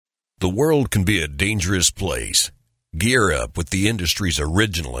The world can be a dangerous place. Gear up with the industry's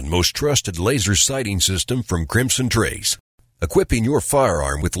original and most trusted laser sighting system from Crimson Trace. Equipping your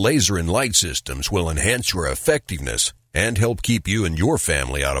firearm with laser and light systems will enhance your effectiveness and help keep you and your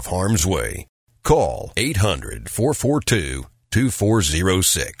family out of harm's way. Call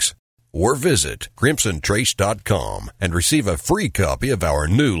 800-442-2406 or visit crimsontrace.com and receive a free copy of our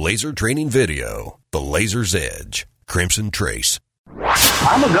new laser training video, The Laser's Edge. Crimson Trace.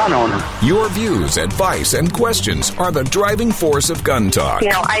 I'm a gun owner. Your views, advice, and questions are the driving force of Gun Talk.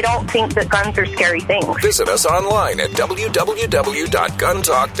 I don't think that guns are scary things. Visit us online at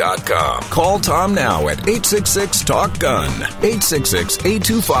www.guntalk.com. Call Tom now at 866-TALK-GUN,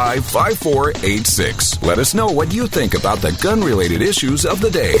 866-825-5486. Let us know what you think about the gun-related issues of the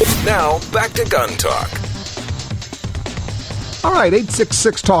day. Now, back to Gun Talk. All right,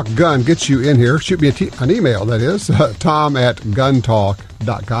 866-TALK-GUN gets you in here. Shoot me an email, that is,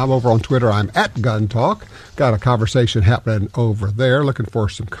 tom@guntalk.com. Over on Twitter, I'm at GunTalk. Got a conversation happening over there. Looking for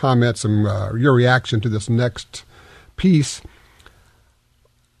some comments, your reaction to this next piece.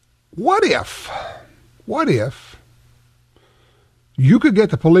 What if you could get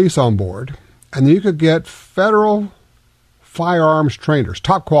the police on board and you could get federal firearms trainers,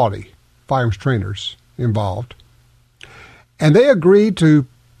 top quality firearms trainers involved, and they agreed to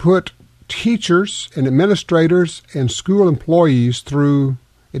put teachers and administrators and school employees through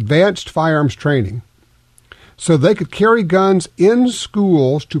advanced firearms training so they could carry guns in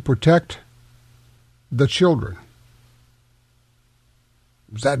schools to protect the children?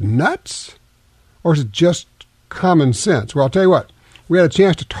 Is that nuts? Or is it just common sense? Well, I'll tell you what. We had a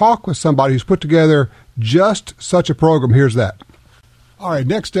chance to talk with somebody who's put together just such a program. Here's that. All right,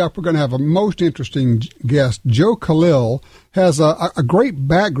 next up, we're going to have a most interesting guest. Joe Khalil has a great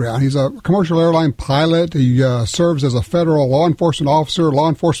background. He's a commercial airline pilot. He serves as a federal law enforcement officer, law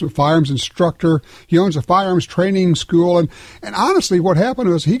enforcement firearms instructor. He owns a firearms training school. And honestly, what happened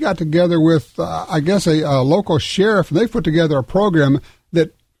was he got together with, a local sheriff, and they put together a program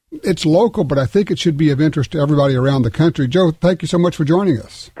that it's local, but I think it should be of interest to everybody around the country. Joe, thank you so much for joining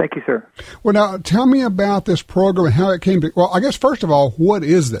us. Thank you, sir. Well, now, tell me about this program and how it came to... Well, I guess, first of all, what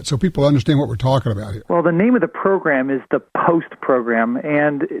is that, so people understand what we're talking about here? Well, the name of the program is the POST program,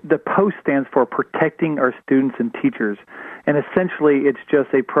 and the POST stands for Protecting Our Students and Teachers. And essentially, it's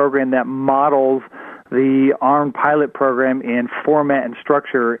just a program that models the Armed Pilot program in format and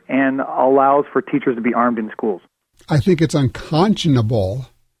structure and allows for teachers to be armed in schools. I think it's unconscionable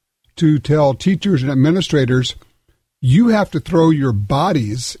to tell teachers and administrators, you have to throw your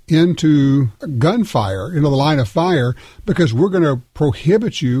bodies into gunfire, into the line of fire, because we're going to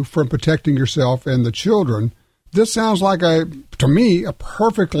prohibit you from protecting yourself and the children. This sounds like, to me, a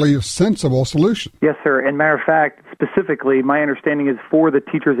perfectly sensible solution. Yes, sir. And matter of fact, specifically, my understanding is 4 of the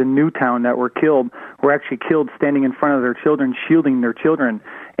teachers in Newtown that were actually killed standing in front of their children, shielding their children.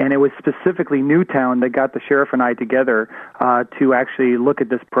 And it was specifically Newtown that got the sheriff and I together to actually look at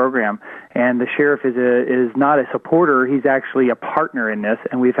this program. And the sheriff is not a supporter; he's actually a partner in this.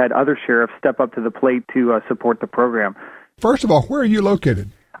 And we've had other sheriffs step up to the plate to support the program. First of all, where are you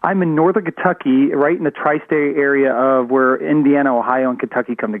located? I'm in northern Kentucky, right in the tri-state area of where Indiana, Ohio, and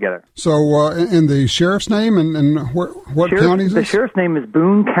Kentucky come together. So, in the sheriff's name, and what county is this? The sheriff's name is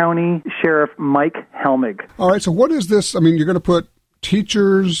Boone County Sheriff Mike Helmig. All right. So, what is this? I mean, you're going to put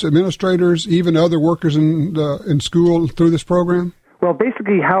teachers, administrators, even other workers in school through this program? Well,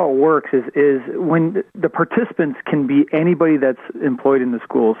 basically how it works is when the participants can be anybody that's employed in the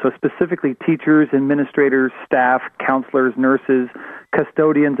school. So specifically teachers, administrators, staff, counselors, nurses,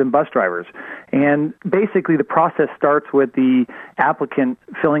 custodians, and bus drivers. And basically the process starts with the applicant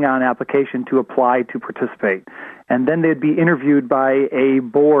filling out an application to apply to participate. And then they'd be interviewed by a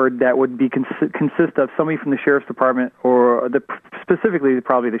board that would be consist of somebody from the sheriff's department, or specifically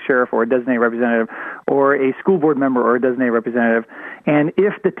probably the sheriff or a designated representative, or a school board member or a designated representative. And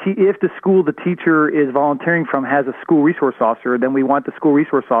if the school the teacher is volunteering from has a school resource officer, then we want the school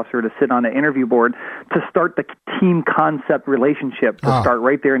resource officer to sit on the interview board to start the team concept relationship, to start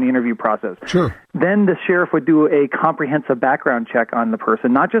right there in the interview process. Sure. Then the sheriff would do a comprehensive background check on the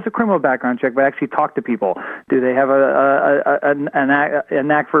person, not just a criminal background check, but actually talk to people. Do they have an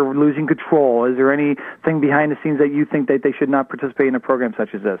knack for losing control? Is there anything behind the scenes that you think that they should not participate in a program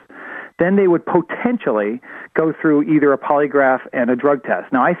such as this? Then they would potentially go through either a polygraph and a drug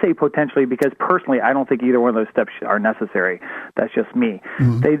test. Now, I say potentially because personally I don't think either one of those steps are necessary. That's just me.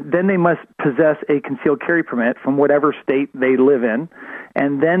 Mm-hmm. Then they must possess a concealed carry permit from whatever state they live in,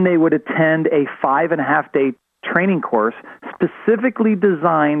 and then they would attend a 5.5-day training course specifically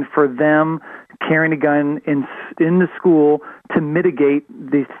designed for them carrying a gun in the school to mitigate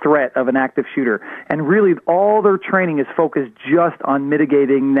the threat of an active shooter. And really, all their training is focused just on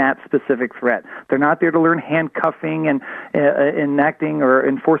mitigating that specific threat. They're not there to learn handcuffing and enacting or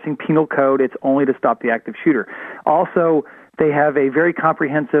enforcing penal code. It's only to stop the active shooter. Also, they have a very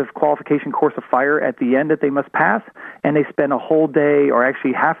comprehensive qualification course of fire at the end that they must pass, and they spend a whole day, or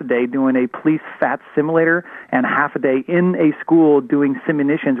actually half a day, doing a police FAT simulator and half a day in a school doing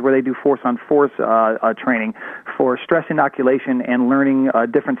simunitions where they do force-on-force training for stress inoculation and learning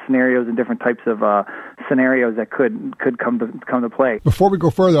different scenarios and different types of scenarios that could come to play. Before we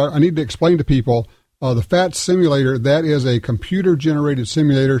go further, I need to explain to people the FAT simulator. That is a computer-generated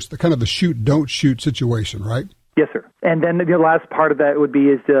simulator. It's the kind of the shoot-don't-shoot situation, right? Yes, sir. And then the last part of that would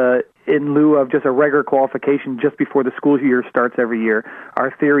be in lieu of just a regular qualification just before the school year starts every year,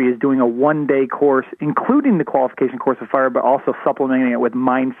 our theory is doing a one-day course, including the qualification course of fire, but also supplementing it with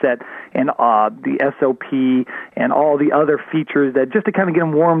mindset and the SOP and all the other features that just to kind of get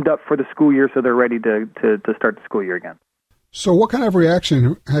them warmed up for the school year so they're ready to start the school year again. So what kind of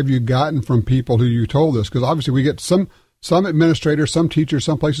reaction have you gotten from people who you told this? Because obviously we get some administrators, some teachers,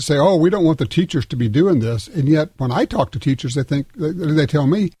 some places say, oh, we don't want the teachers to be doing this. And yet when I talk to teachers, they tell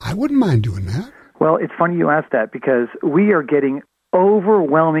me, I wouldn't mind doing that. Well, it's funny you ask that because we are getting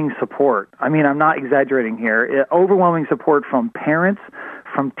overwhelming support. I mean, I'm not exaggerating here. Overwhelming support from parents,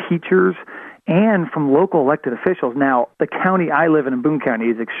 from teachers, and from local elected officials. Now, the county I live in Boone County,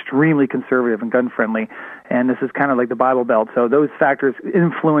 is extremely conservative and gun-friendly, and this is kind of like the Bible Belt. So those factors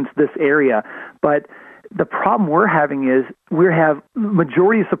influence this area. But the problem we're having is we have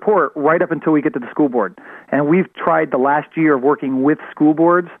majority support right up until we get to the school board. And we've tried the last year of working with school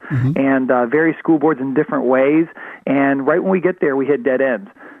boards and various school boards in different ways. And right when we get there, we hit dead ends.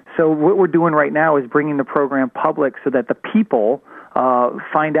 So what we're doing right now is bringing the program public so that the people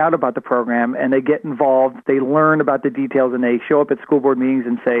find out about the program and they get involved, they learn about the details, and they show up at school board meetings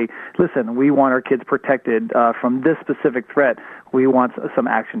and say, listen, we want our kids protected from this specific threat. We want some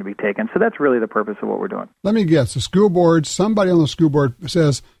action to be taken. So that's really the purpose of what we're doing. Let me guess, the school board, somebody on the school board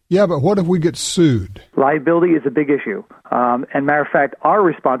says, yeah, but what if we get sued? Liability is a big issue. And matter of fact, our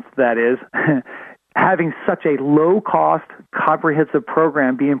response to that is having such a low-cost, comprehensive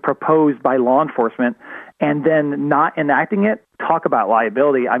program being proposed by law enforcement and then not enacting it, talk about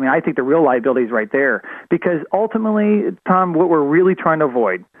liability. I mean, I think the real liability is right there. Because ultimately, Tom, what we're really trying to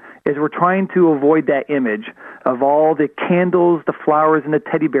avoid is we're trying to avoid that image of all the candles, the flowers, and the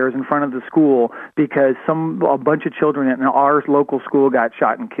teddy bears in front of the school because a bunch of children in our local school got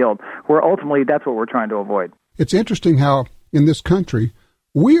shot and killed. Where ultimately, that's what we're trying to avoid. It's interesting how in this country,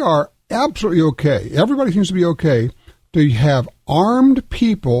 we are absolutely okay. Everybody seems to be okay to have armed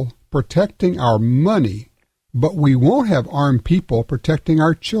people protecting our money, but we won't have armed people protecting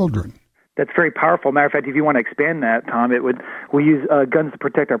our children. That's very powerful. Matter of fact, if you want to expand that, Tom, we use guns to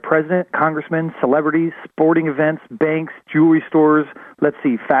protect our president, congressmen, celebrities, sporting events, banks, jewelry stores,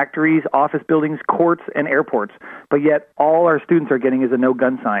 factories, office buildings, courts, and airports. But yet all our students are getting is a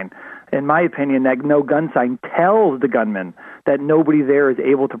no-gun sign. In my opinion, that no-gun sign tells the gunman that nobody there is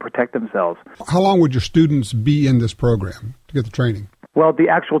able to protect themselves. How long would your students be in this program to get the training? Well, the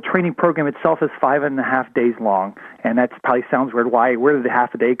actual training program itself is 5.5 days long, and that probably sounds weird. Where did the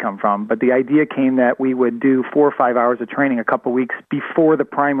half a day come from? But the idea came that we would do 4 or 5 hours of training a couple weeks before the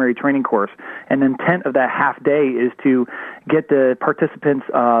primary training course, and the intent of that half day is to get the participants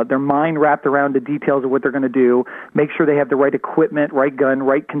their mind wrapped around the details of what they're going to do, make sure they have the right equipment, right gun,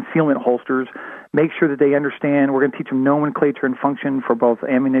 right concealment holsters, make sure that they understand. We're going to teach them nomenclature and function for both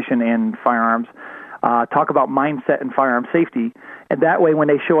ammunition and firearms. Talk about mindset and firearm safety. And that way, when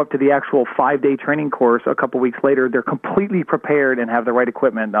they show up to the actual 5-day training course a couple weeks later, they're completely prepared and have the right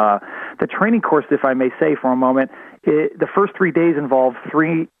equipment. The training course, if I may say for a moment, the first 3 days involve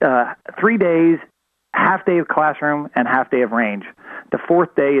 3 days, half day of classroom and half day of range. The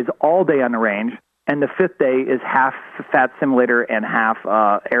fourth day is all day on the range. And the fifth day is half FAT simulator and half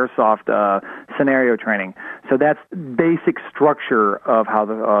airsoft scenario training. So that's basic structure of how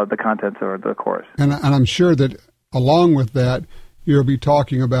the contents of the course. And I'm sure that along with that, you'll be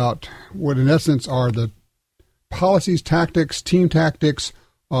talking about what in essence are the policies, tactics, team tactics,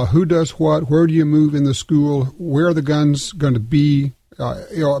 who does what, where do you move in the school, where are the guns going to be.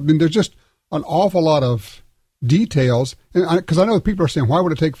 There's just an awful lot of details, because I know people are saying, why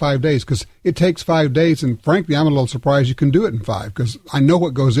would it take 5 days? Because it takes 5 days, and frankly, I'm a little surprised you can do it in 5, because I know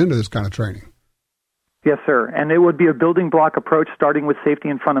what goes into this kind of training. Yes, sir. And it would be a building block approach, starting with safety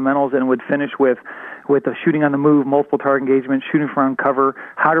and fundamentals, and would finish with a shooting on the move, multiple target engagement, shooting from cover,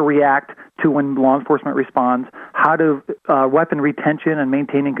 how to react to when law enforcement responds, how to weapon retention and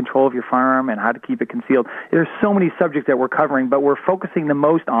maintaining control of your firearm, and how to keep it concealed. There's so many subjects that we're covering, but we're focusing the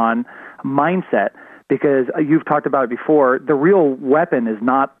most on mindset, because you've talked about it before. The real weapon is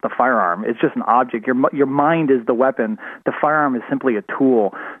not the firearm. It's just an object. Your mind is the weapon. The firearm is simply a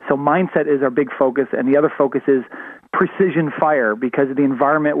tool. So mindset is our big focus, and the other focus is precision fire, because of the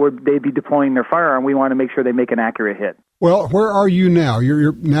environment where they'd be deploying their firearm. We want to make sure they make an accurate hit. Well, where are you now?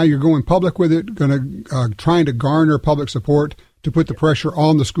 You're going public with it, trying to garner public support to put the pressure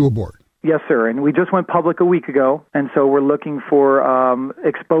on the school board. Yes, sir. And we just went public a week ago, and so we're looking for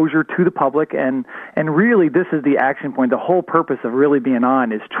exposure to the public. And really, this is the action point. The whole purpose of really being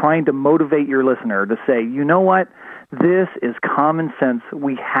on is trying to motivate your listener to say, you know what? This is common sense.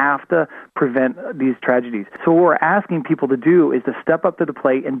 We have to prevent these tragedies. So what we're asking people to do is to step up to the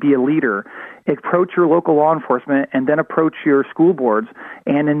plate and be a leader, approach your local law enforcement, and then approach your school boards.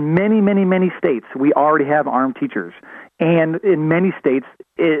 And in many, many, many states, we already have armed teachers. And in many states,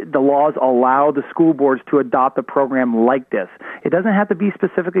 the laws allow the school boards to adopt a program like this. It doesn't have to be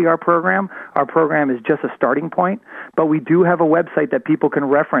specifically our program. Our program is just a starting point, but we do have a website that people can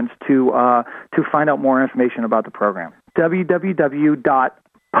reference to find out more information about the program.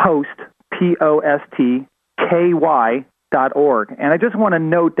 www.postky.org. And I just want to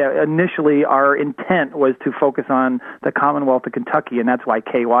note that initially our intent was to focus on the Commonwealth of Kentucky, and that's why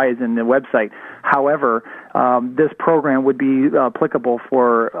KY is in the website. However, this program would be applicable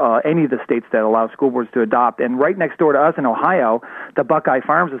for any of the states that allow school boards to adopt. And right next door to us in Ohio, the Buckeye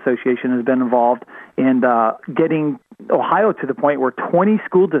Farms Association has been involved in getting Ohio to the point where 20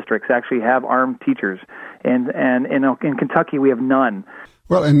 school districts actually have armed teachers. And in Kentucky, we have none.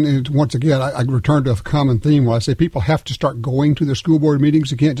 Well, and once again, I return to a common theme where I say people have to start going to their school board meetings.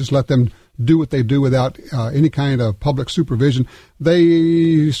 You can't just let them do what they do without any kind of public supervision.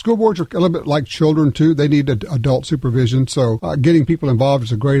 School boards are a little bit like children, too. They need adult supervision, so getting people involved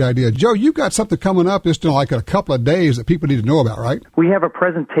is a great idea. Joe, you've got something coming up just in like a couple of days that people need to know about, right? We have a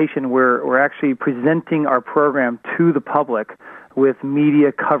presentation where we're actually presenting our program to the public with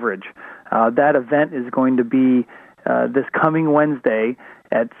media coverage. That event is going to be this coming Wednesday.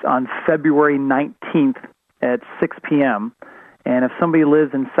 It's on February 19th at 6 p.m., and if somebody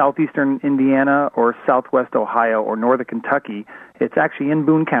lives in southeastern Indiana or southwest Ohio or northern Kentucky, it's actually in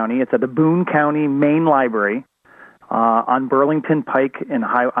Boone County. It's at the Boone County Main Library on Burlington Pike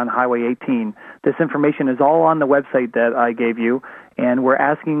on Highway 18. This information is all on the website that I gave you, and we're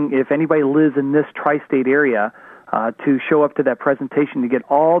asking if anybody lives in this tri-state area to show up to that presentation to get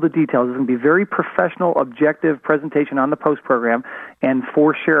all the details. It's going to be a very professional, objective presentation on the POST program, and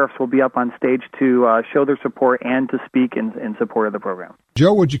 4 sheriffs will be up on stage to show their support and to speak in support of the program.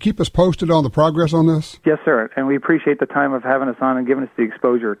 Joe, would you keep us posted on the progress on this? Yes, sir, and we appreciate the time of having us on and giving us the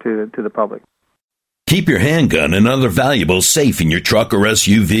exposure to the public. Keep your handgun and other valuables safe in your truck or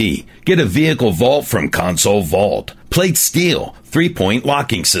SUV. Get a vehicle vault from Console Vault. Plate steel, 3-point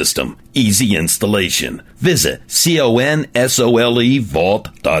locking system, easy installation. Visit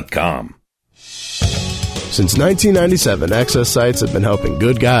CONSOLEvault.com. Since 1997, Access Sights have been helping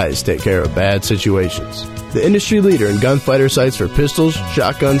good guys take care of bad situations. The industry leader in gunfighter sights for pistols,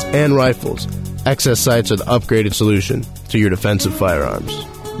 shotguns, and rifles, Access Sights are the upgraded solution to your defensive firearms.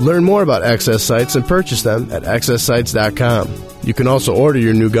 Learn more about Access Sights and purchase them at AccessSights.com. You can also order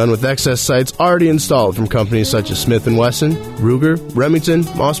your new gun with Access Sights already installed from companies such as Smith & Wesson, Ruger, Remington,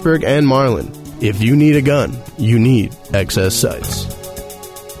 Mossberg, and Marlin. If you need a gun, you need Access Sights.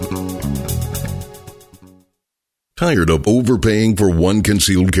 Tired of overpaying for one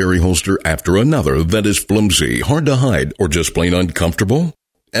concealed carry holster after another that is flimsy, hard to hide, or just plain uncomfortable?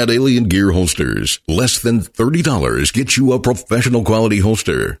 At Alien Gear Holsters, less than $30 gets you a professional quality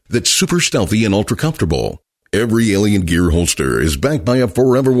holster that's super stealthy and ultra comfortable. Every Alien Gear holster is backed by a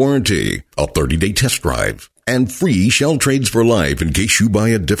forever warranty, a 30-day test drive, and free shell trades for life in case you buy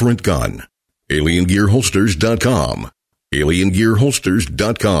a different gun. AlienGearHolsters.com.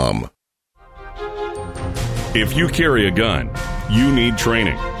 AlienGearHolsters.com. If you carry a gun, you need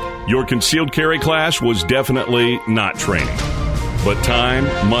training. Your concealed carry class was definitely not training. But time,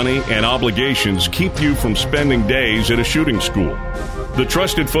 money, and obligations keep you from spending days at a shooting school. The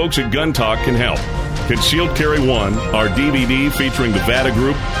trusted folks at Gun Talk can help. Concealed Carry 1, our DVD featuring the VADA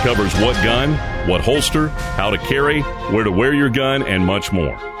Group, covers what gun, what holster, how to carry, where to wear your gun, and much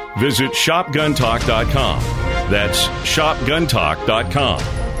more. Visit ShopGunTalk.com. That's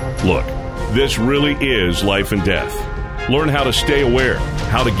ShopGunTalk.com. Look, this really is life and death. Learn how to stay aware,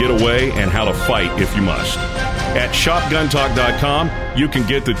 how to get away, and how to fight if you must. At shopguntalk.com, you can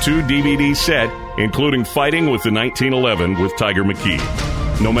get the 2 DVD set, including Fighting with the 1911 with Tiger McKee.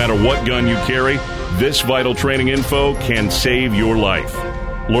 No matter what gun you carry, this vital training info can save your life.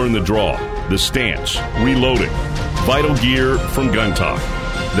 Learn the draw, the stance, reloading, vital gear from Gun Talk.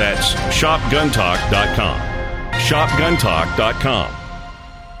 That's shopguntalk.com. shopguntalk.com.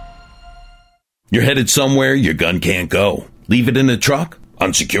 You're headed somewhere your gun can't go. Leave it in the truck?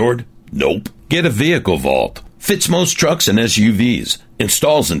 Unsecured? Nope. Get a vehicle vault. Fits most trucks and SUVs.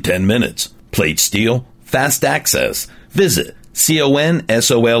 Installs in 10 minutes. Plate steel. Fast access. Visit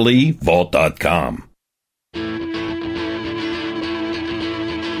CONSOLE vault.com.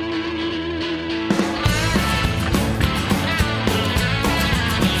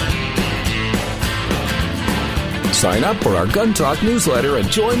 Sign up for our Gun Talk newsletter and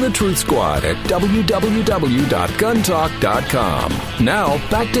join the Truth Squad at www.guntalk.com. Now,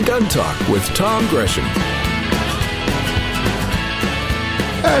 back to Gun Talk with Tom Gresham.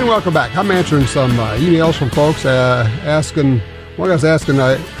 And welcome back. I'm answering some emails from folks asking, one guy's asking,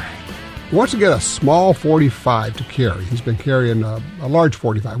 wants to get a small 45 to carry. He's been carrying a large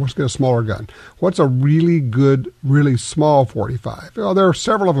 45. Wants to get a smaller gun. What's a really good, really small 45? Well, there are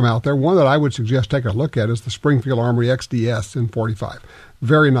several of them out there. One that I would suggest taking a look at is the Springfield Armory XDS in 45.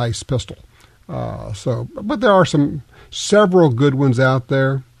 Very nice pistol. But there are several good ones out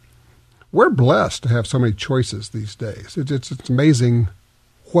there. We're blessed to have so many choices these days. It's amazing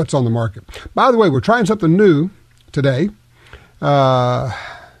what's on the market. By the way, we're trying something new today.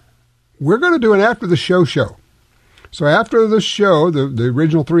 We're going to do an after the show. So after the show, the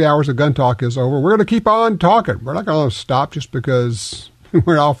original 3 hours of Gun Talk is over, we're going to keep on talking. We're not going to stop just because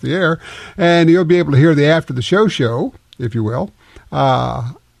we're off the air. And you'll be able to hear the after the show, if you will,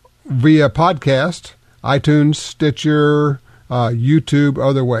 via podcast, iTunes, Stitcher, YouTube,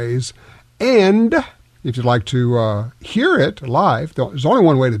 other ways. And if you'd like to hear it live, there's only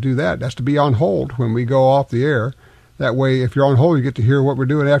one way to do that. That's to be on hold when we go off the air. That way, if you're on hold, you get to hear what we're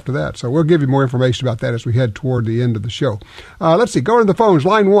doing after that. So we'll give you more information about that as we head toward the end of the show. Let's see. Go to the phones.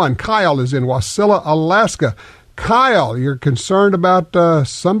 Line 1. Kyle is in Wasilla, Alaska. Kyle, you're concerned about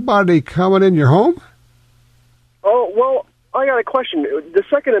somebody coming in your home? Oh, well, I got a question. The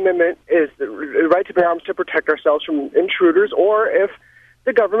Second Amendment is the right to bear arms to protect ourselves from intruders, or if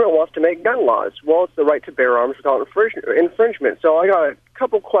the government wants to make gun laws. Well, it's the right to bear arms without infringement. So I got a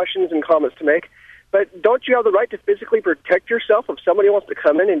couple questions and comments to make. But don't you have the right to physically protect yourself if somebody wants to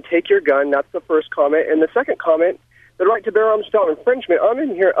come in and take your gun? That's the first comment. And the second comment, the right to bear arms without infringement. I'm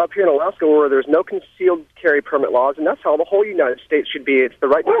up here in Alaska where there's no concealed carry permit laws, and that's how the whole United States should be. It's the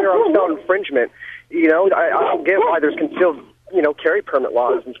right to bear arms without infringement. You know, I don't get why there's concealed, carry permit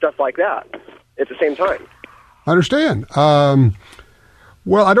laws and stuff like that at the same time. I understand.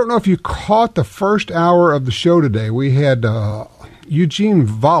 Well, I don't know if you caught the first hour of the show today. We had Eugene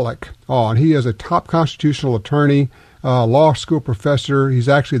Volokh on. He is a top constitutional attorney, law school professor. He's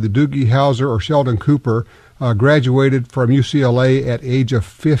actually the Doogie Howser or Sheldon Cooper, graduated from UCLA at age of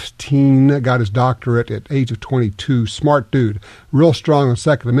 15, got his doctorate at age of 22. Smart dude, real strong on the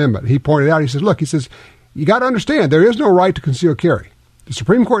Second Amendment. He pointed out, he says, you got to understand, there is no right to conceal carry. The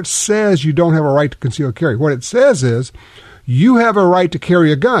Supreme Court says you don't have a right to conceal carry. What it says is you have a right to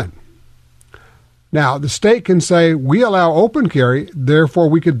carry a gun. Now, the state can say, we allow open carry, therefore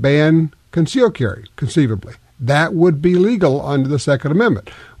we could ban concealed carry, conceivably. That would be legal under the Second Amendment.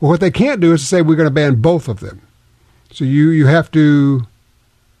 Well, what they can't do is to say we're going to ban both of them. So you have to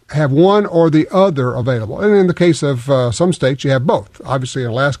have one or the other available. And in the case of some states, you have both. Obviously, in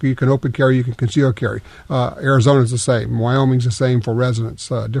Alaska, you can open carry, you can conceal carry. Arizona's the same. Wyoming's the same for residents.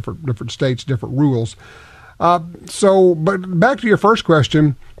 Different states, different rules. But back to your first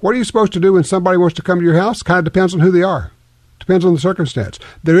question, what are you supposed to do when somebody wants to come to your house? Kind of depends on who they are. Depends on the circumstance.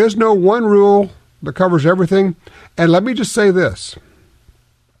 There is no one rule that covers everything. And let me just say this.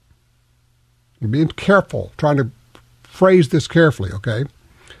 I'm being careful, trying to phrase this carefully, okay?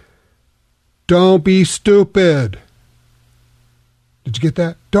 Don't be stupid. Did you get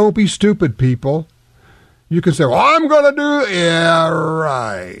that? Don't be stupid, people. You can say, well, I'm going to do it. Yeah,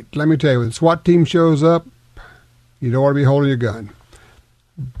 right. Let me tell you, when the SWAT team shows up, you don't want to be holding your gun.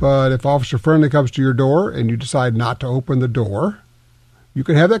 But if Officer Friendly comes to your door and you decide not to open the door, you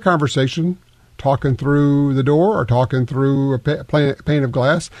can have that conversation talking through the door or talking through a pane of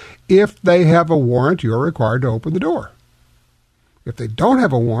glass. If they have a warrant, you're required to open the door. If they don't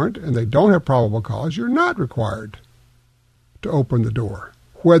have a warrant and they don't have probable cause, you're not required to open the door.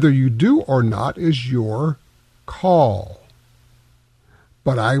 Whether you do or not is your call.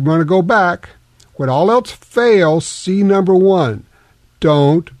 But I'm going to go back. When all else fails, see number 1.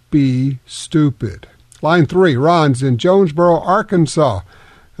 Don't be stupid. Line 3, Ron's in Jonesboro, Arkansas.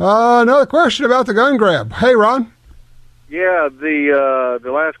 Another question about the gun grab. Hey, Ron. Yeah, the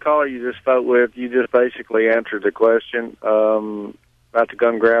last caller you just spoke with, you just basically answered the question about the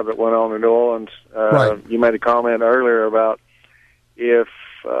gun grab that went on in New Orleans. Right. You made a comment earlier about if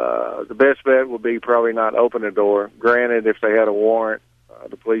the best bet would be probably not open the door. Granted, if they had a warrant,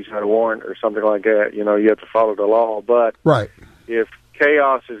 the police had a warrant or something like that, you have to follow the law. But right. If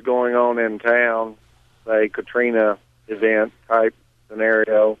chaos is going on in town, say Katrina event type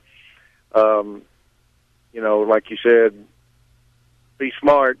scenario, like you said, be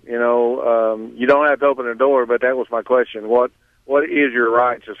smart. You don't have to open the door, but that was my question. What is your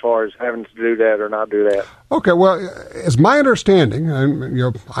rights as far as having to do that or not do that? Okay, well, as my understanding,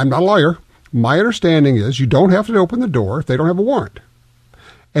 and I'm not a lawyer, my understanding is you don't have to open the door if they don't have a warrant.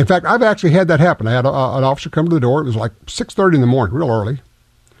 In fact, I've actually had that happen. I had an officer come to the door. It was like 6:30 in the morning, real early,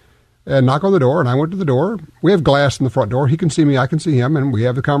 and knock on the door, and I went to the door. We have glass in the front door. He can see me, I can see him, and we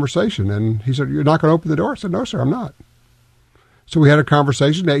have the conversation. And he said, "You're not going to open the door?" I said, "No, sir, I'm not." So we had a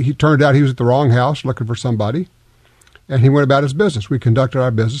conversation. He turned out he was at the wrong house looking for somebody, and he went about his business. We conducted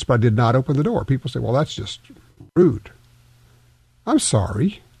our business, but I did not open the door. People say, "Well, that's just rude." I'm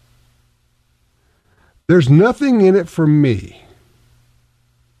sorry. There's nothing in it for me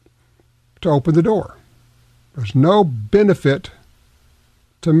to open the door. There's no benefit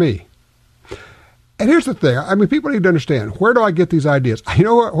to me. And here's the thing. I mean, people need to understand, where do I get these ideas? You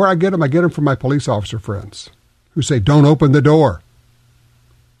know where I get them? I get them from my police officer friends who say, don't open the door.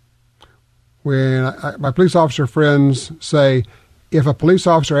 When my police officer friends say, if a police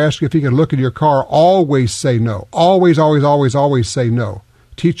officer asks you if he can look in your car, always say no. Always, always, always, always say no.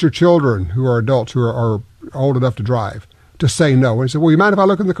 Teach your children who are adults, who are old enough to drive, to say no. And he said, well, you mind if I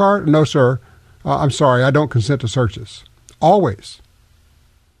look in the car? No, sir. I'm sorry. I don't consent to searches. Always.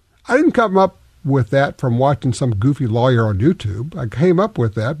 I didn't come up with that from watching some goofy lawyer on YouTube. I came up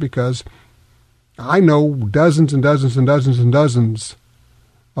with that because I know dozens and dozens and dozens and dozens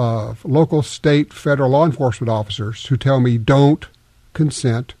of local, state, federal law enforcement officers who tell me don't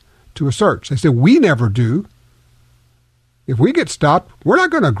consent to a search. They say, we never do. If we get stopped, we're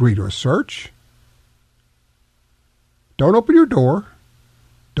not going to agree to a search. Don't open your door.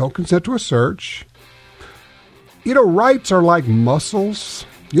 Don't consent to a search. Rights are like muscles.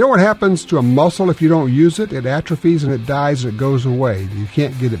 You know what happens to a muscle if you don't use it? It atrophies and it dies and it goes away. You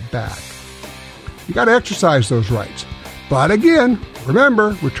can't get it back. You got to exercise those rights. But again,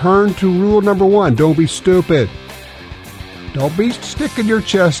 remember, return to rule number 1. Don't be stupid. Don't be sticking your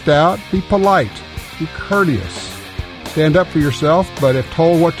chest out. Be polite. Be courteous. Stand up for yourself, but if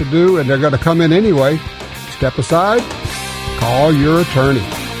told what to do and they're going to come in anyway, step aside. Call your attorney.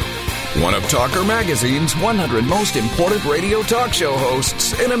 One of Talker Magazine's 100 most important radio talk show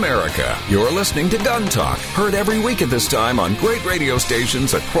hosts in America. You're listening to Gun Talk, heard every week at this time on great radio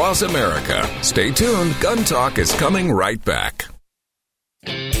stations across America. Stay tuned. Gun Talk is coming right back.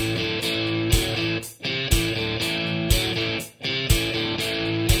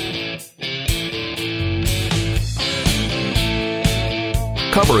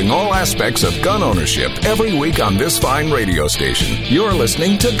 Covering all aspects of gun ownership every week on this fine radio station. You're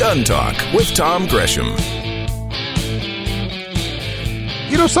listening to Gun Talk with Tom Gresham.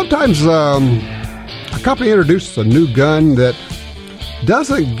 Sometimes a company introduces a new gun that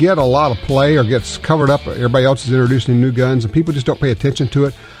doesn't get a lot of play or gets covered up. Everybody else is introducing new guns, and people just don't pay attention to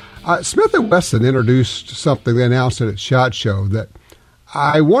it. Smith & Wesson introduced something they announced at SHOT Show that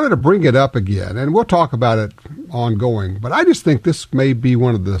I wanted to bring it up again, and we'll talk about it ongoing, but I just think this may be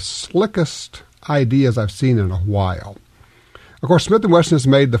one of the slickest ideas I've seen in a while. Of course, Smith & Wesson has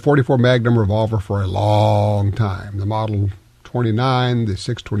made the .44 Magnum revolver for a long time. The Model 29, the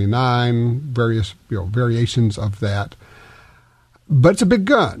 629, various variations of that. But it's a big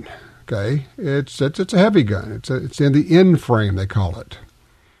gun, okay? It's a heavy gun. It's in the N frame, they call it.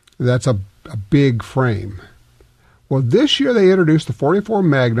 That's a big frame. Well, this year they introduced the .44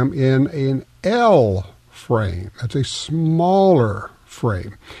 Magnum in an L frame. That's a smaller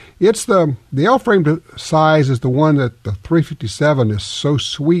frame. It's the L frame size is the one that the .357 is so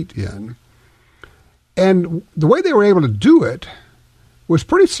sweet in. And the way they were able to do it was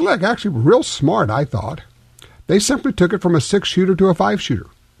pretty slick, actually real smart, I thought. They simply took it from a 6-shooter to a 5-shooter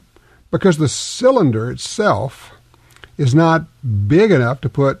because the cylinder itself is not big enough to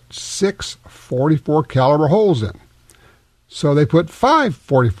put 6 .44 caliber holes in. So they put 5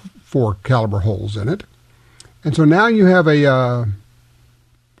 .44 caliber holes in it. And so now you have a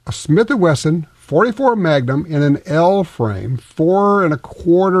a Smith & Wesson 44 Magnum in an L frame, 4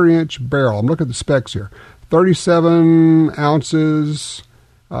 1/4 inch barrel. I'm looking at the specs here. 37 ounces.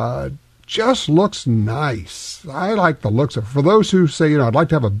 Just looks nice. I like the looks of it. For those who say, I'd like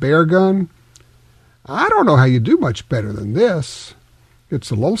to have a bear gun, I don't know how you do much better than this.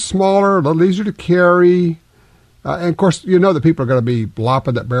 It's a little smaller, a little easier to carry. And, of course, that people are going to be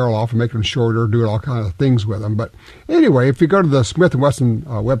lopping that barrel off and making them shorter, doing all kinds of things with them. But anyway, if you go to the Smith & Wesson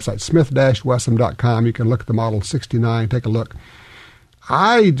website, smith-wesson.com, you can look at the Model 69, take a look.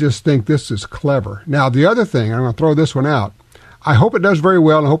 I just think this is clever. Now, the other thing, I'm going to throw this one out. I hope it does very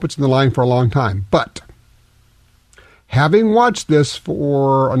well, and I hope it's in the line for a long time. But having watched this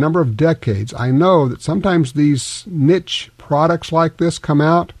for a number of decades, I know that sometimes these niche products like this come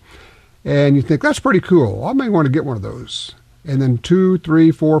out, and you think, that's pretty cool. I may want to get one of those. And then 2, 3,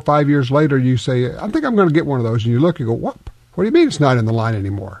 4, 5 years later, you say, I think I'm going to get one of those. And you look, you go, what do you mean it's not in the line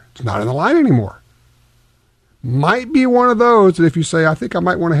anymore? It's not in the line anymore. Might be one of those that if you say, I think I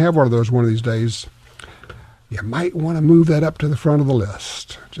might want to have one of those one of these days, you might want to move that up to the front of the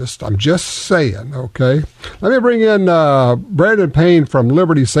list. I'm just saying, okay? Let me bring in Brandon Payne from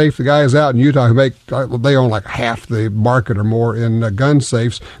Liberty Safe. The guys out in Utah who they own like half the market or more in gun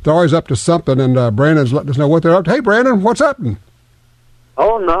safes. They're always up to something, and Brandon's letting us know what they're up to. Hey, Brandon, what's up?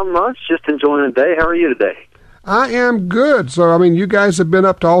 Oh, not much. Just enjoying the day. How are you today? I am good. So, you guys have been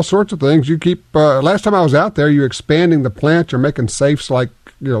up to all sorts of things. You keep, last time I was out there, you're expanding the plant. You're making safes like,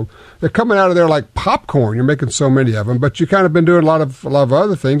 they're coming out of there like popcorn. You're making so many of them, but you kind of been doing a lot of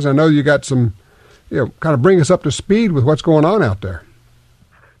other things. I know you got some, kind of bring us up to speed with what's going on out there.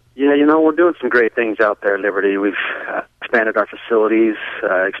 Yeah, we're doing some great things out there at Liberty. We've expanded our facilities,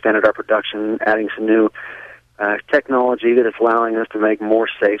 expanded our production, adding some new technology that is allowing us to make more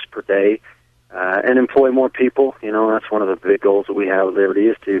safes per day and employ more people. That's one of the big goals that we have at Liberty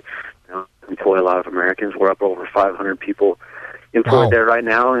is to employ a lot of Americans. We're up over 500 people employed there right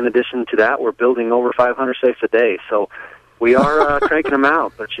now. In addition to that, we're building over 500 safes a day. So we are cranking them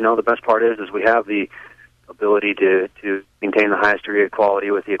out. But, the best part is we have the ability to maintain the highest degree of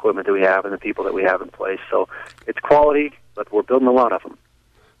quality with the equipment that we have and the people that we have in place. So it's quality, but we're building a lot of them.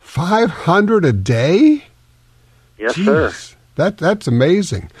 500 a day? Yes, Jeez. Sir. That's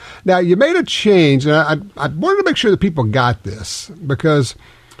amazing. Now, you made a change, and I wanted to make sure that people got this because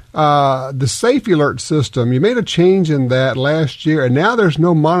the Safe Alert system, you made a change in that last year, and now there's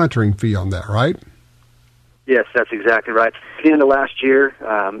no monitoring fee on that, right? Yes, that's exactly right. At the end of last year,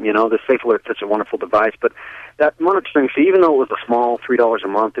 the Safe Alert is such a wonderful device, but that monitoring fee, even though it was a small $3 a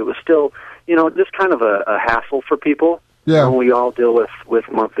month, it was still, just kind of a hassle for people. Yeah. We all deal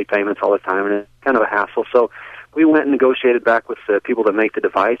with monthly payments all the time, and it's kind of a hassle. So we went and negotiated back with the people that make the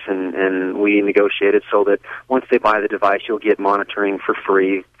device, and we negotiated so that once they buy the device, you'll get monitoring for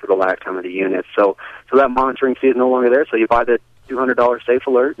free for the lifetime of the unit. So that monitoring fee is no longer there, so you buy the $200 Safe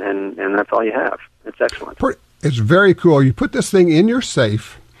Alert, and that's all you have. It's excellent. It's very cool. You put this thing in your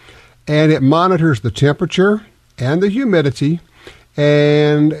safe, and it monitors the temperature and the humidity,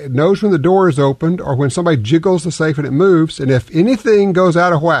 and it knows when the door is opened or when somebody jiggles the safe and it moves. And if anything goes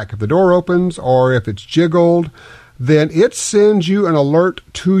out of whack, if the door opens or if it's jiggled, then it sends you an alert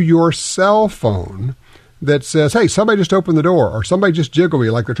to your cell phone that says, hey, somebody just opened the door, or somebody just jiggled me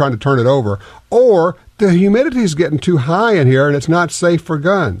like they're trying to turn it over, or the humidity is getting too high in here and it's not safe for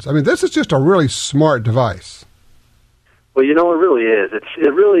guns. This is just a really smart device. Well, it really is.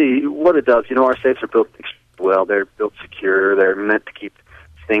 It really, what it does, our safes are built well. They're built secure. They're meant to keep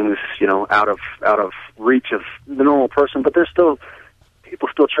things, out of reach of the normal person. But people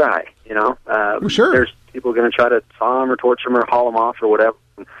still try. Well, sure. There's people going to try to saw them or torture them or haul them off or whatever.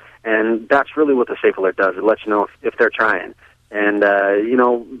 And that's really what the Safe Alert does. It lets you know if they're trying. And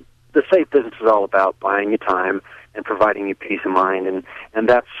the safe business is all about buying you time and providing you peace of mind. And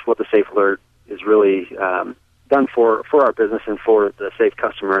that's what the Safe Alert is really done for our business and for the safe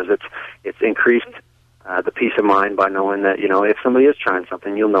customers. It's increased the peace of mind by knowing that, if somebody is trying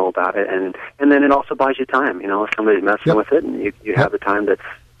something, you'll know about it. And then it also buys you time. If somebody's messing with it, and you have the time to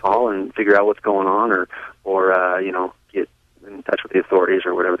call and figure out what's going on or get in touch with the authorities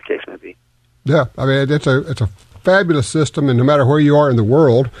or whatever the case may be. Yeah, it's a fabulous system, and no matter where you are in the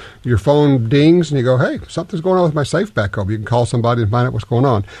world, your phone dings and you go, hey, something's going on with my safe back home. You can call somebody and find out what's going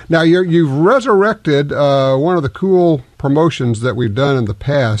on. Now, you've resurrected one of the cool promotions that we've done in the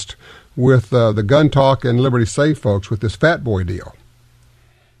past with the Gun Talk and Liberty Safe folks with this Fat Boy deal.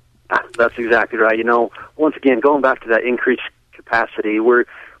 That's exactly right. Once again, going back to that increased capacity, we've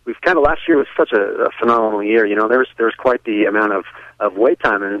kind of, last year was such a phenomenal year. There was quite the amount of wait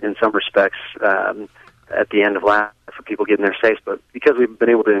time in some respects at the end of life for people getting their safes. But because we've been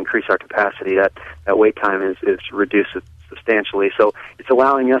able to increase our capacity, that wait time is reduced substantially. So it's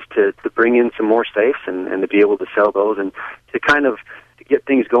allowing us to bring in some more safes and to be able to sell those and to kind of to get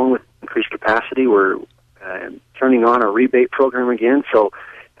things going with increased capacity. We're turning on our rebate program again. So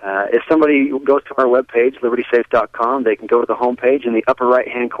if somebody goes to our webpage, libertysafe.com, they can go to the homepage in the upper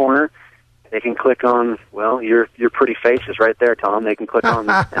right-hand corner. They can click on, well, your pretty face is right there, Tom. They can click on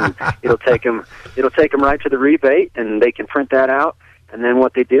that, and it'll take them right to the rebate, and they can print that out. And then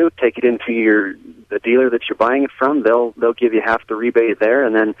what they do, take it into the dealer that you're buying it from. They'll give you half the rebate there,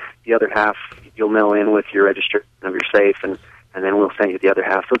 and then the other half you'll mail in with your registration of your safe, and then we'll send you the other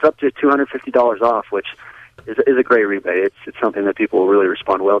half. So it's up to $250 off, which is a great rebate. It's something that people will really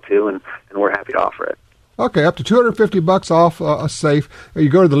respond well to, and we're happy to offer it. Okay, up to $250 off a safe. You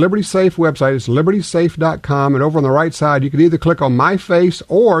go to the Liberty Safe website. It's libertysafe.com, and over on the right side, you can either click on My Face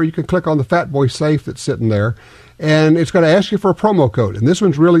or you can click on the Fat Boy safe that's sitting there, and it's going to ask you for a promo code. And this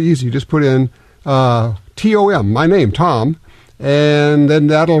one's really easy. You just put in TOM, my name, Tom, and then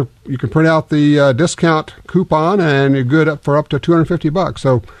you can print out the discount coupon, and you're good for up to $250.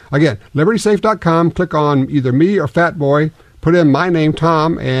 So again, libertysafe.com. Click on either me or Fat Boy. Put in my name,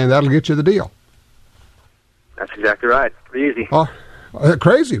 Tom, and that'll get you the deal. That's exactly right. Pretty easy. Oh,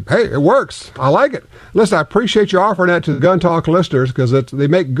 crazy. Hey, it works. I like it. Listen, I appreciate you offering that to the Gun Talk listeners because they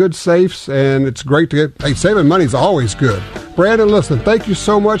make good safes, and it's great to get. Hey, saving money is always good. Brandon, listen, thank you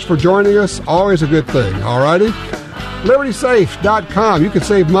so much for joining us. Always a good thing. All righty? LibertySafe.com. You can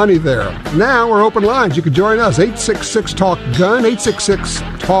save money there. Now we're open lines. You can join us. 866-TALK-GUN.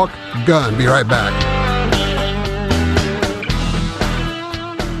 866-TALK-GUN. Be right back.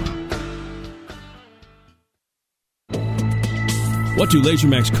 What do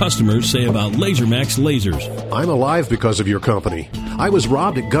LaserMax customers say about LaserMax lasers? I'm alive because of your company. I was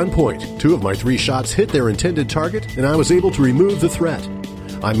robbed at gunpoint. 2 of my 3 shots hit their intended target, and I was able to remove the threat.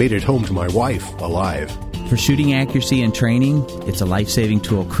 I made it home to my wife alive. For shooting accuracy and training, it's a life-saving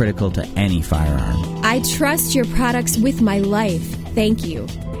tool critical to any firearm. I trust your products with my life. Thank you.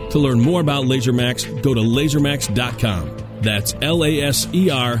 To learn more about LaserMax, go to lasermax.com. That's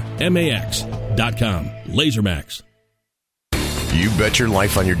LaserMax.com. LaserMax. You bet your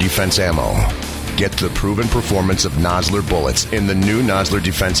life on your defense ammo. Get the proven performance of Nosler bullets in the new Nosler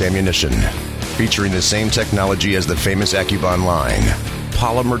Defense Ammunition. Featuring the same technology as the famous AccuBond line.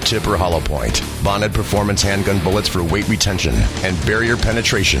 Polymer tipper hollow point. Bonded performance handgun bullets for weight retention and barrier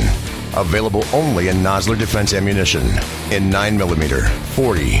penetration. Available only in Nosler Defense Ammunition in 9mm,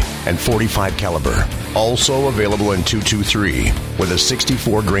 40, and 45 caliber. Also available in 223 with a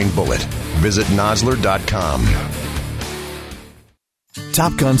 64-grain bullet. Visit Nosler.com.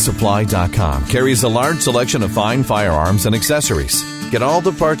 TopGunSupply.com carries a large selection of fine firearms and accessories. Get all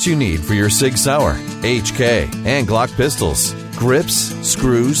the parts you need for your Sig Sauer, HK, and Glock pistols. Grips,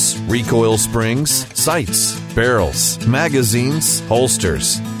 screws, recoil springs, sights, barrels, magazines,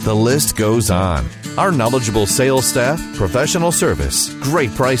 holsters. The list goes on. Our knowledgeable sales staff, professional service,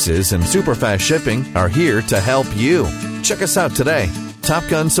 great prices, and super fast shipping are here to help you. Check us out today.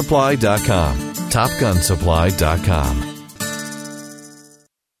 TopGunSupply.com. TopGunSupply.com.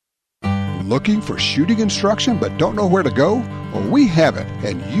 Looking for shooting instruction but don't know where to go? Well, we have it,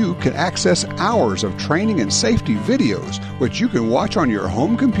 and you can access hours of training and safety videos, which you can watch on your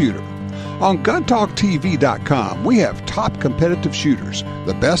home computer. On GunTalkTV.com, we have top competitive shooters,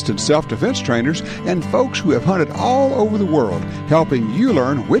 the best in self-defense trainers, and folks who have hunted all over the world, helping you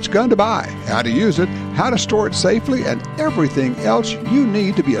learn which gun to buy, how to use it, how to store it safely, and everything else you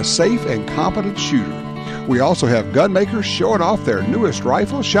need to be a safe and competent shooter. We also have gun makers showing off their newest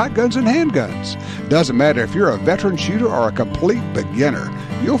rifles, shotguns, and handguns. Doesn't matter if you're a veteran shooter or a complete beginner.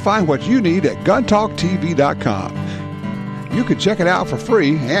 You'll find what you need at GunTalkTV.com. You can check it out for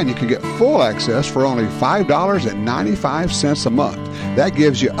free, and you can get full access for only $5.95 a month. That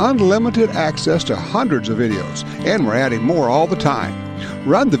gives you unlimited access to hundreds of videos, and we're adding more all the time.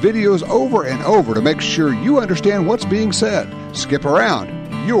 Run the videos over and over to make sure you understand what's being said. Skip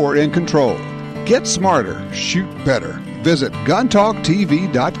around. You're in control. Get smarter. Shoot better. Visit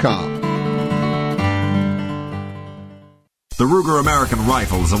GunTalkTV.com. The Ruger American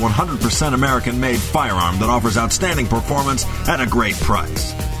Rifle is a 100% American-made firearm that offers outstanding performance at a great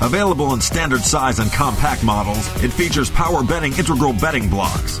price. Available in standard size and compact models, it features power bedding integral bedding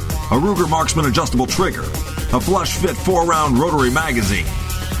blocks, a Ruger Marksman adjustable trigger, a flush-fit 4-round rotary magazine,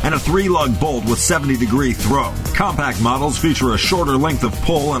 and a 3-lug bolt with 70-degree throw. Compact models feature a shorter length of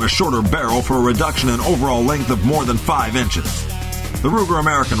pull and a shorter barrel for a reduction in overall length of more than 5 inches. The Ruger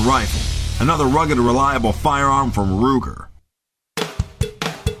American Rifle, another rugged and reliable firearm from Ruger.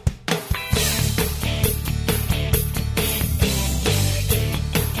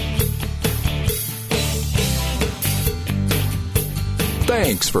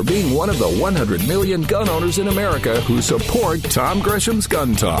 Thanks for being one of the 100 million gun owners in America who support Tom Gresham's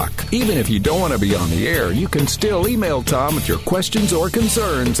Gun Talk. Even if you don't want to be on the air, you can still email Tom with your questions or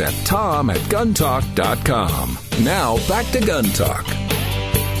concerns at tom@guntalk.com. Now, back to Gun Talk.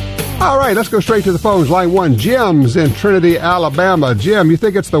 All right, let's go straight to the phones. Line 1, Jim's in Trinity, Alabama. Jim, you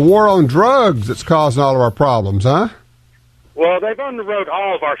think it's the war on drugs that's causing all of our problems, huh? Well, they've underwrote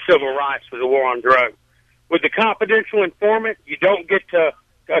all of our civil rights with the war on drugs. With the confidential informant, you don't get to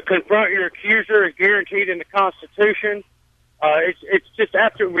confront your accuser as guaranteed in the Constitution. It's just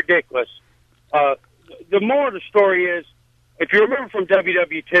absolutely ridiculous. The moral of the story is, if you remember from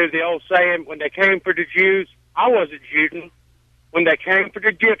WW2, the old saying, when they came for the Jews, I wasn't Juden. When they came for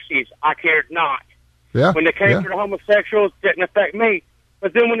the gypsies, I cared not. Yeah, when they came for the homosexuals, it didn't affect me.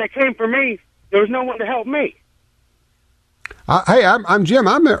 But then when they came for me, there was no one to help me. Hey, I'm Jim.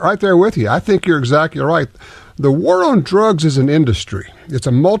 I'm right there with you. I think you're exactly right. The war on drugs is an industry. It's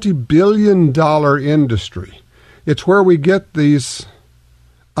a multi-billion-dollar industry. It's where we get these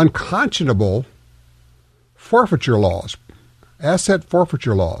unconscionable forfeiture laws, asset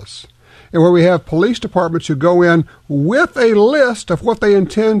forfeiture laws, and where we have police departments who go in with a list of what they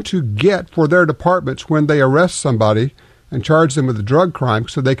intend to get for their departments when they arrest somebody and charge them with a drug crime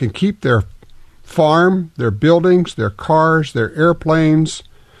so they can keep their farm, their buildings, their cars, their airplanes,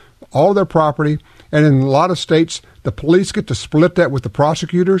 all their property. And in a lot of states, the police get to split that with the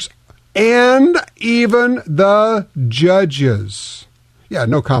prosecutors and even the judges. Yeah,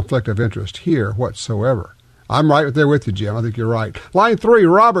 no conflict of interest here whatsoever. I'm right there with you, Jim. I think you're right. Line 3,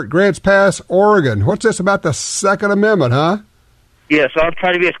 Robert, Grants Pass, Oregon. What's this about the Second Amendment, huh? Yes, I'll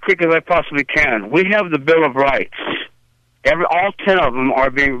try to be as quick as I possibly can. We have the Bill of Rights. All 10 of them are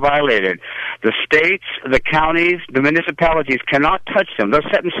being violated. The states, the counties, the municipalities cannot touch them. They're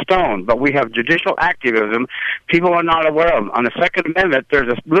set in stone. But we have judicial activism people are not aware of. On the Second Amendment,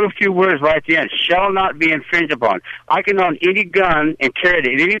 there's a little few words right at the end. Shall not be infringed upon. I can own any gun and carry it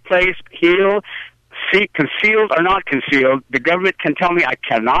in any place, concealed or not concealed. The government can tell me I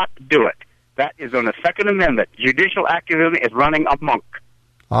cannot do it. That is on the Second Amendment. Judicial activism is running amok.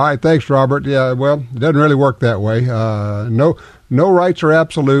 All right, thanks, Robert. Yeah, well, it doesn't really work that way. No rights are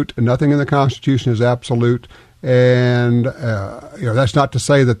absolute, and nothing in the Constitution is absolute. And that's not to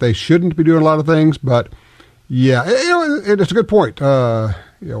say that they shouldn't be doing a lot of things, but yeah, it's a good point.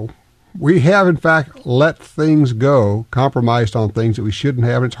 We have in fact let things go, compromised on things that we shouldn't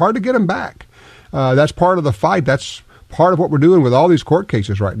have, and it's hard to get them back. That's part of the fight. That's part of what we're doing with all these court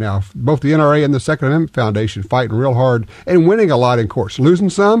cases right now. Both the NRA and the Second Amendment Foundation fighting real hard and winning a lot in courts. Losing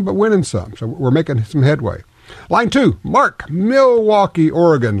some, but winning some. So we're making some headway. Line 2, Mark, Milwaukee,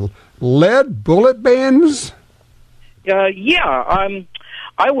 Oregon. Lead bullet bans? I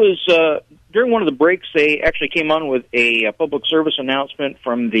was, during one of the breaks, they actually came on with a public service announcement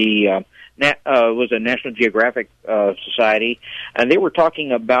from the was a National Geographic Society, and they were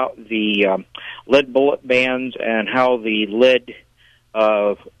talking about the lead bullet bans and how the lead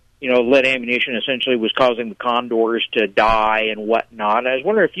ammunition essentially was causing the condors to die and whatnot. I was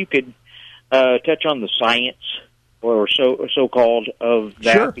wondering if you could touch on the science, or so-called, of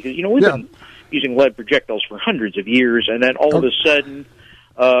that, sure. Because we've been using lead projectiles for hundreds of years, and then all of a sudden,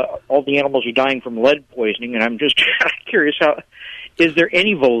 all the animals are dying from lead poisoning, and I'm just curious is there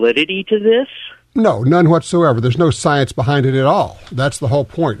any validity to this? No, none whatsoever. There's no science behind it at all. That's the whole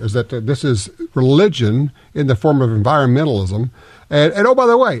point, is that this is religion in the form of environmentalism. And oh, by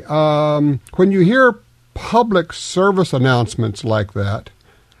the way, when you hear public service announcements like that,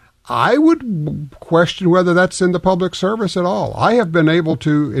 I would question whether that's in the public service at all. I have been able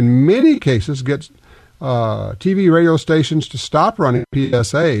to, in many cases, get TV radio stations to stop running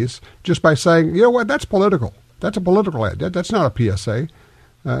PSAs just by saying, you know what, that's political. That's a political ad. That's not a PSA.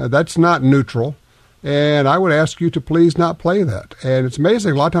 That's not neutral. And I would ask you to please not play that. And it's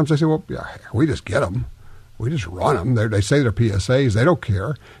amazing. A lot of times they say, well, yeah, we just get them. We just run them. They say they're PSAs. They don't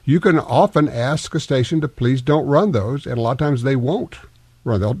care. You can often ask a station to please don't run those, and a lot of times they won't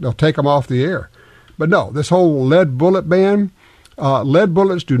run. They'll take them off the air. But no, this whole lead bullet ban, lead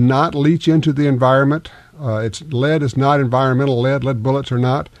bullets do not leach into the environment. Lead is not environmental lead. Lead bullets are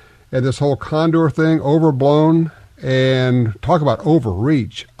not. And this whole condor thing, overblown, and talk about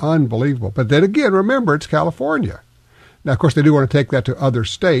overreach, unbelievable. But then again, remember, it's California. Now, of course, they do want to take that to other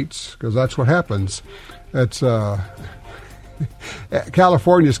states, because that's what happens. It's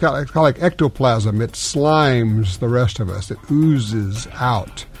California's kind of like ectoplasm. It slimes the rest of us. It oozes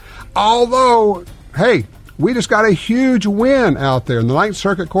out. Although, hey, we just got a huge win out there. And the Ninth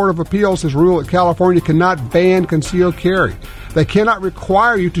Circuit Court of Appeals has ruled that California cannot ban concealed carry. They cannot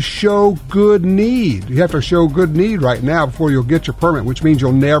require you to show good need. You have to show good need right now before you'll get your permit, which means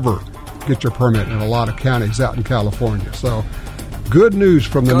you'll never get your permit in a lot of counties out in California. So, good news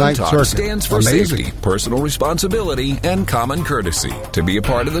from the Ninth Circuit. Stands for Amazing. Safety, personal responsibility, and common courtesy. To be a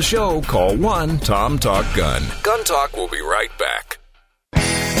part of the show, call 1-TOM-TALK-GUN. Gun Talk will be right back.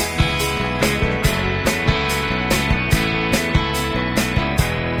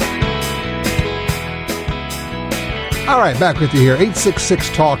 All right, back with you here.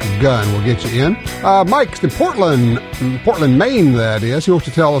 866-TALK-GUN will get you in. Mike's in Portland, Maine, that is. He wants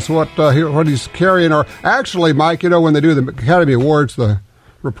to tell us what he's carrying. Or actually, Mike, when they do the Academy Awards, the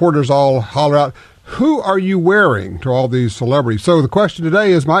reporters all holler out, who are you wearing to all these celebrities? So the question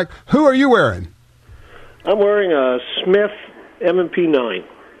today is, Mike, who are you wearing? I'm wearing a Smith M&P 9,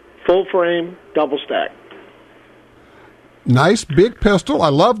 full frame, double stack. Nice big pistol. I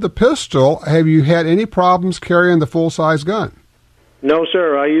love the pistol. Have you had any problems carrying the full-size gun? No,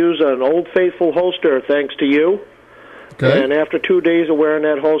 sir. I use an Old Faithful holster, thanks to you. Okay. And after 2 days of wearing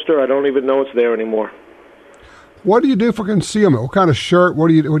that holster, I don't even know it's there anymore. What do you do for concealment? What kind of shirt? What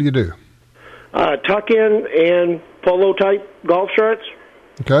do you do? Tuck in and polo type golf shirts.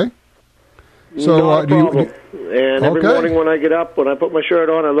 Okay. So not a problem. And every morning when I get up, when I put my shirt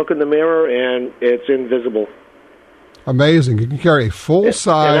on, I look in the mirror and it's invisible. Amazing. You can carry a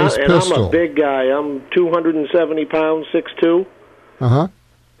full-size pistol. And I'm a big guy. I'm 270 pounds, 6'2". Uh-huh.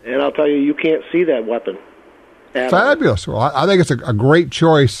 And I'll tell you, you can't see that weapon. Fabulous. Well, I think it's a great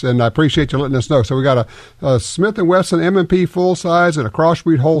choice, and I appreciate you letting us know. So we got a Smith & Wesson M&P full-size and a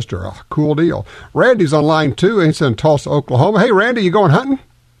crossbreed holster. Oh, cool deal. Randy's on line 2. He's in Tulsa, Oklahoma. Hey, Randy, you going hunting?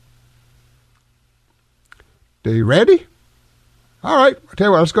 Are you ready? All right. I tell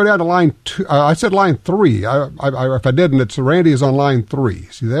you what, let's go down to line 2. I said line 3. If I didn't, it's Randy is on line 3.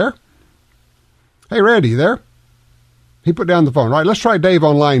 Is he there? Hey, Randy, you there? He put down the phone. All right, let's try Dave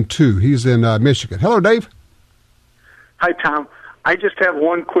on line 2. He's in Michigan. Hello, Dave. Hi, Tom. I just have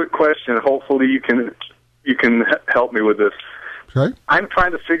one quick question. Hopefully you can help me with this. Okay. I'm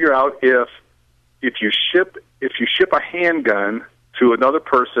trying to figure out if you ship a handgun to another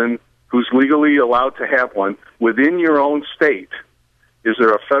person who's legally allowed to have one within your own state, is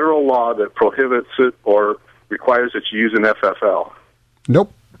there a federal law that prohibits it or requires that you use an FFL?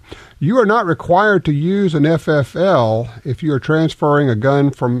 Nope. You are not required to use an FFL if you are transferring a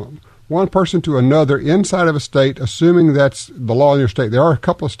gun from one person to another inside of a state, assuming that's the law in your state. There are a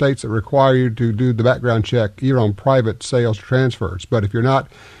couple of states that require you to do the background check, even on private sales transfers. But if you're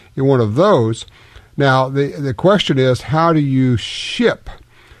not in one of those, now the question is, how do you ship?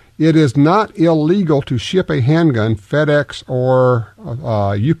 It is not illegal to ship a handgun, FedEx or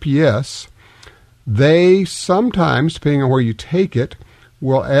UPS. They sometimes, depending on where you take it,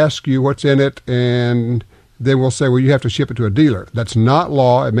 will ask you what's in it, and they will say, well, you have to ship it to a dealer. That's not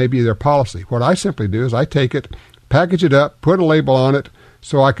law. It may be their policy. What I simply do is I take it, package it up, put a label on it,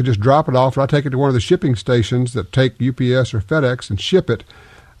 so I could just drop it off, and I take it to one of the shipping stations that take UPS or FedEx and ship it.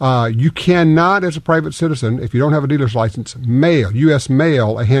 You cannot, as a private citizen, if you don't have a dealer's license, U.S.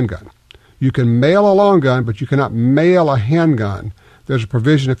 mail a handgun. You can mail a long gun, but you cannot mail a handgun. There's a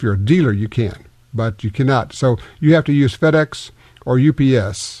provision if you're a dealer, you can, but you cannot. So you have to use FedEx or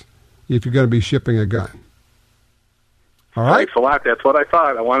UPS if you're going to be shipping a gun. All right? Thanks a lot. That's what I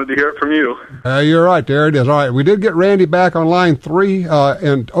thought. I wanted to hear it from you. You're right. There it is. All right. We did get Randy back on line 3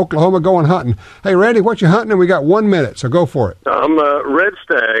 in Oklahoma going hunting. Hey, Randy, what you hunting? And we got 1 minute, so go for it. I'm a red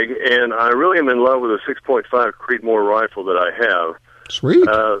stag, and I really am in love with a 6.5 Creedmoor rifle that I have. Sweet.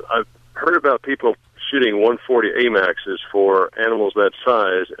 I've heard about people shooting 140 AMAXs for animals that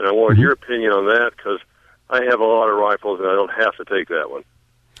size, and I wanted your opinion on that because I have a lot of rifles, and I don't have to take that one.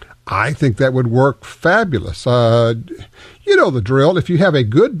 I think that would work fabulous. You know the drill. If you have a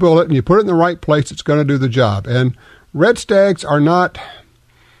good bullet and you put it in the right place, it's going to do the job. And red stags are not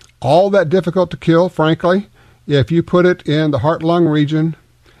all that difficult to kill, frankly. If you put it in the heart-lung region,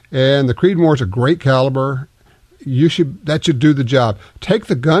 and the Creedmoor is a great caliber, that should do the job. Take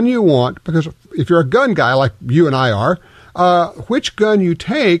the gun you want, because if you're a gun guy like you and I are, which gun you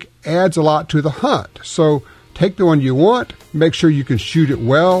take adds a lot to the hunt. So take the one you want, make sure you can shoot it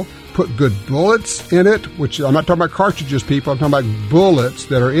well, put good bullets in it, which I'm not talking about cartridges, people. I'm talking about bullets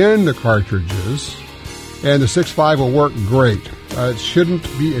that are in the cartridges, and the 6.5 will work great. It shouldn't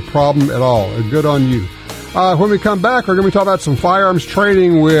be a problem at all. Good on you. When we come back, we're going to be talking about some firearms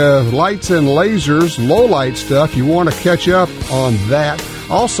training with lights and lasers, low-light stuff. You want to catch up on that.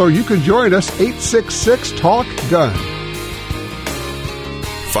 Also, you can join us, 866-TALK-GUN.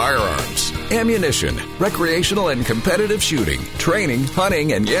 Firearms. arms, ammunition, recreational and competitive shooting, training,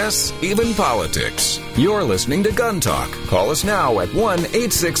 hunting, and yes, even politics. You're listening to Gun Talk. Call us now at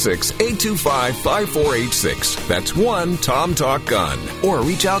 1-866-825-5486. That's 1-TOM-TALK-GUN. Or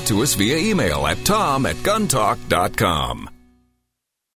reach out to us via email at tom@guntalk.com.